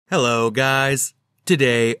Hello guys!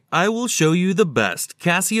 Today I will show you the best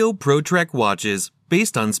Casio Protrek watches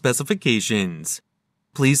based on specifications.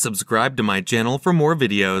 Please subscribe to my channel for more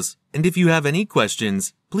videos, and if you have any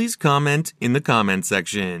questions, please comment in the comment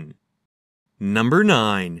section. Number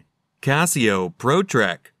 9. Casio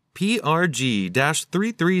Protrek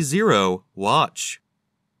PRG-600 watch.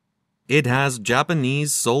 It has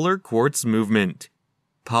Japanese solar quartz movement,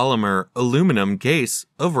 polymer aluminum case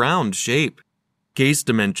of round shape. Case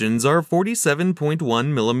dimensions are 47.1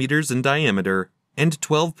 mm in diameter and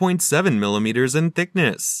 12.7 mm in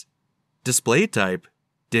thickness. Display type,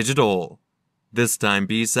 digital. This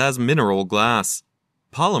timepiece has mineral glass,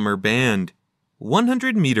 polymer band,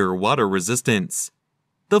 100-meter water resistance.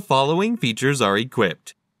 The following features are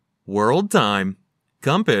equipped: world time,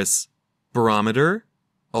 compass, barometer,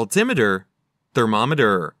 altimeter,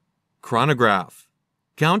 thermometer, chronograph,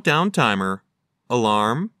 countdown timer,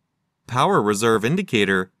 alarm, power reserve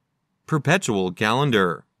indicator, perpetual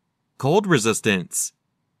calendar, cold resistance,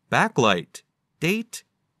 backlight, date,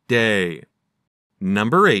 day.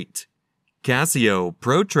 Number 8. Casio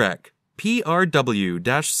Protrek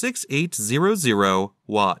PRW-600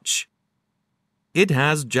 watch. It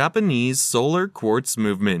has Japanese solar quartz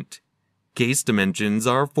movement. Case dimensions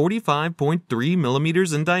are 45.3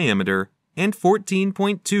 mm in diameter and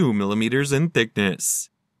 14.2 mm in thickness.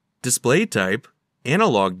 Display type,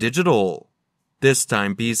 analog digital. This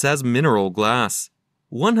timepiece has mineral glass,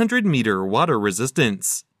 100-meter water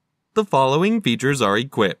resistance. The following features are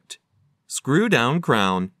equipped: screw-down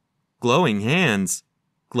crown, glowing hands,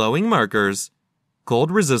 glowing markers,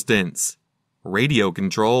 cold resistance,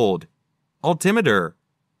 radio-controlled, altimeter,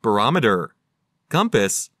 barometer,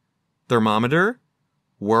 compass, thermometer,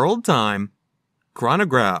 world time,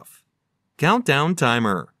 chronograph, countdown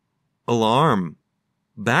timer, alarm,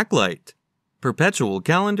 backlight, perpetual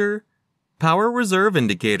calendar, power reserve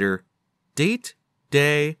indicator, date,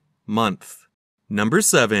 day, month. Number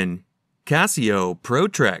 7. Casio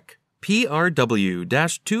Protrek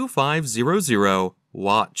PRW-2500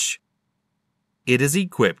 watch. It is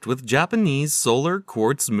equipped with Japanese solar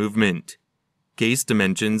quartz movement. Case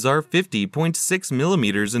dimensions are 50.6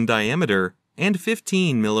 mm in diameter and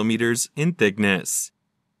 15 mm in thickness.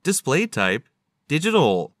 Display type,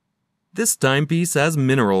 digital. This timepiece has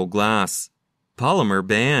mineral glass, polymer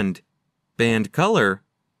band, band color,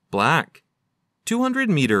 black,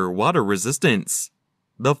 200-meter water resistance.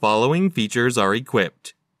 The following features are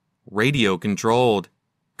equipped: radio-controlled,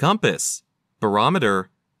 compass, barometer,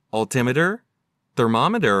 altimeter,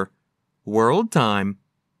 thermometer, world time,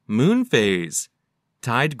 moon phase,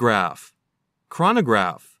 tide graph,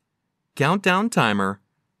 chronograph, countdown timer,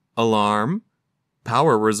 alarm,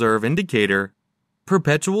 power reserve indicator,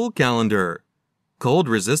 perpetual calendar, cold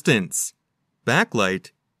resistance,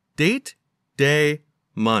 backlight, date, day,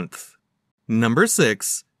 month. Number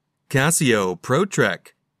 6. Casio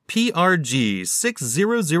Protrek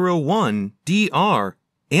PRG-6001DR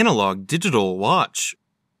analog digital watch.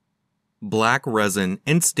 Black resin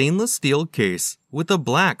and stainless steel case with a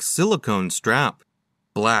black silicone strap.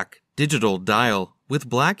 Black digital dial with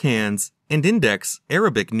black hands and index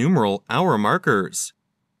Arabic numeral hour markers.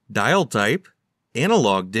 Dial type,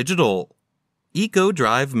 analog digital. Eco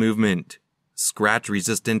drive movement.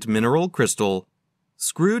 Scratch-resistant mineral crystal,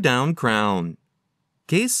 screw-down crown.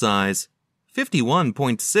 Case size,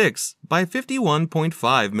 51.6 by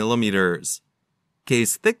 51.5 millimeters.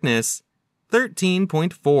 Case thickness,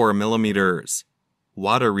 13.4 millimeters.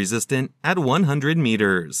 Water resistant at 100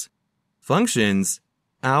 meters. Functions,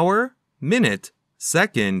 hour, minute,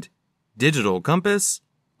 second, digital compass,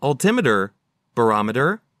 altimeter,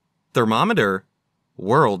 barometer, thermometer,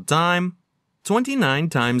 world time, 29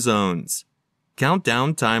 time zones.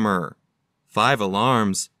 Countdown timer, 5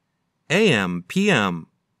 alarms, AM, PM,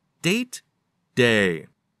 date, day.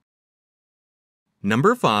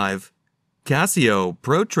 Number 5. Casio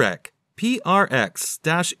Protrek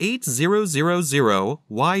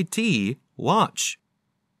PRX-8000YT watch.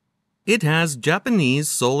 It has Japanese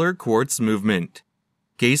solar quartz movement.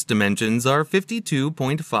 Case dimensions are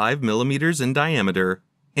 52.5 mm in diameter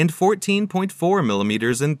and 14.4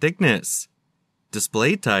 mm in thickness.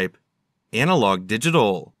 Display type, analog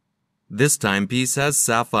digital. This timepiece has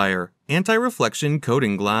sapphire anti-reflection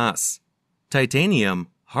coating glass, titanium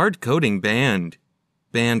hard coating band,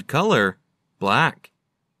 band color, black,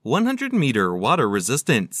 100-meter water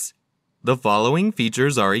resistance. The following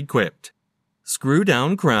features are equipped: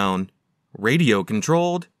 screw-down crown,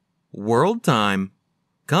 radio-controlled, world time,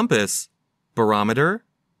 compass, barometer,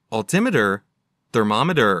 altimeter,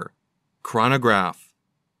 thermometer, chronograph,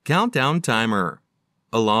 countdown timer,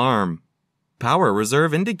 alarm, power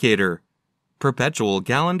reserve indicator, perpetual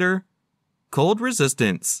calendar, cold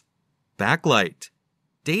resistance, backlight,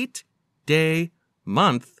 date, day,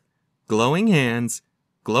 month, glowing hands,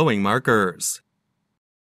 glowing markers.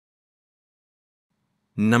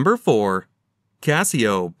 Number 4.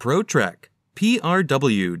 Casio Protrek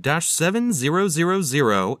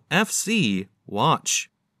PRW-7000FC watch.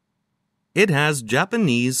 It has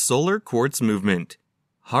Japanese solar quartz movement,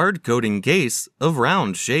 hard coating case of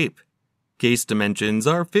round shape. Case dimensions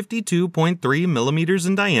are 52.3 mm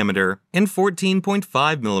in diameter and 14.5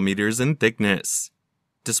 mm in thickness.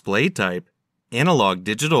 Display type, analog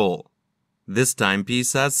digital. This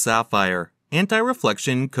timepiece has sapphire,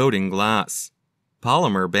 anti-reflection coating glass.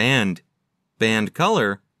 Polymer band. Band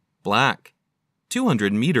color, black.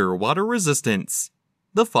 200-meter water resistance.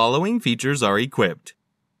 The following features are equipped: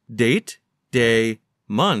 date, day,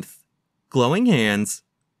 month, glowing hands,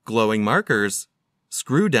 glowing markers,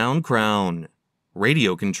 screw-down crown,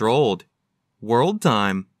 radio controlled, world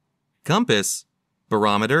time, compass,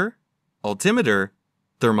 barometer, altimeter,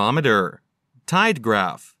 thermometer, tide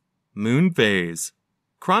graph, moon phase,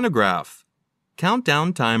 chronograph,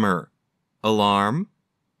 countdown timer, alarm,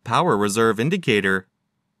 power reserve indicator,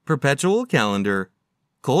 perpetual calendar,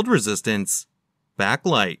 cold resistance,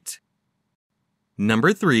 backlight.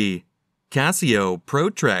 Number 3. Casio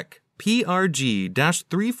Protrek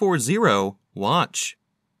PRG-600 watch.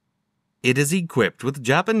 It is equipped with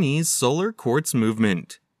Japanese solar quartz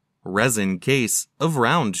movement, resin case of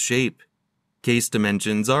round shape. Case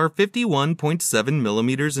dimensions are 51.7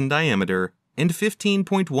 mm in diameter and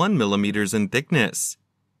 15.1 mm in thickness.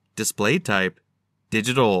 Display type,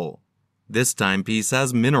 digital. This timepiece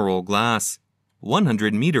has mineral glass,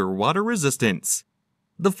 100-meter water resistance.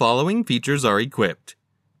 The following features are equipped: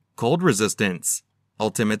 cold resistance,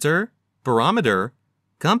 altimeter, barometer,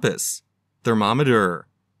 compass, thermometer,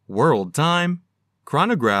 world time,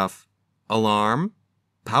 chronograph, alarm,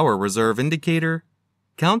 power reserve indicator,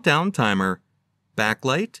 countdown timer,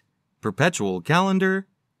 backlight, perpetual calendar,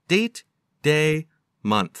 date, day,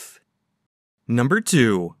 month. Number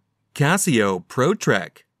 2. Casio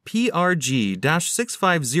Protrek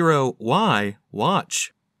PRG-650Y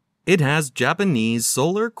watch. It has Japanese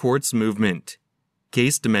solar quartz movement.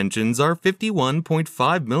 Case dimensions are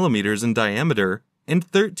 51.5 mm in diameter and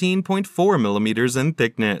 13.4 mm in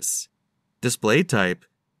thickness. Display type,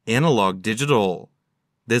 analog digital.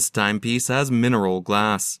 This timepiece has mineral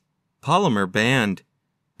glass, polymer band,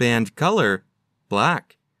 band color,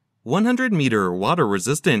 black, 100-meter water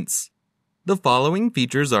resistance. The following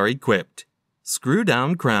features are equipped: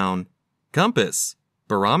 screw-down crown, compass,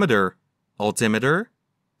 barometer, altimeter,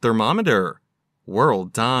 thermometer,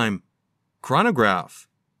 world time, chronograph,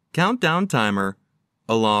 countdown timer,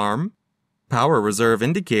 alarm, power reserve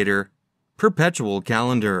indicator, perpetual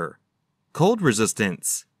calendar, cold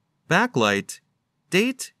resistance, backlight,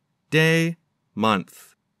 date, day,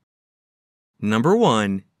 month. Number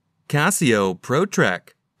 1. Casio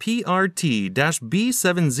Protrek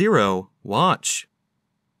PRT-B70 watch.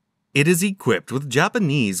 It is equipped with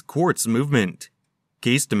Japanese quartz movement.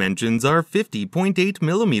 Case dimensions are 50.8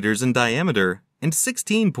 mm in diameter and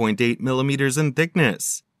 16.8 mm in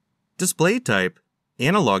thickness. Display type,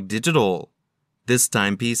 analog digital. This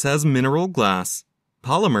timepiece has mineral glass,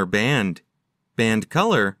 polymer band, band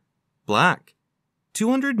color, black,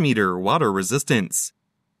 200-meter water resistance.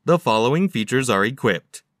 The following features are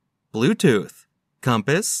equipped: Bluetooth,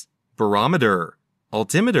 compass, barometer,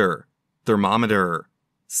 altimeter, thermometer,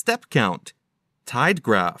 step count, tide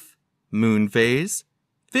graph, moon phase,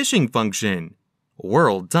 fishing function,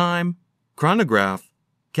 world time, chronograph,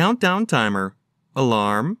 countdown timer,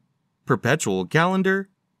 alarm, perpetual calendar,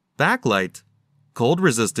 backlight, cold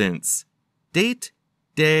resistance, date,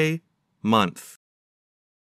 day, month.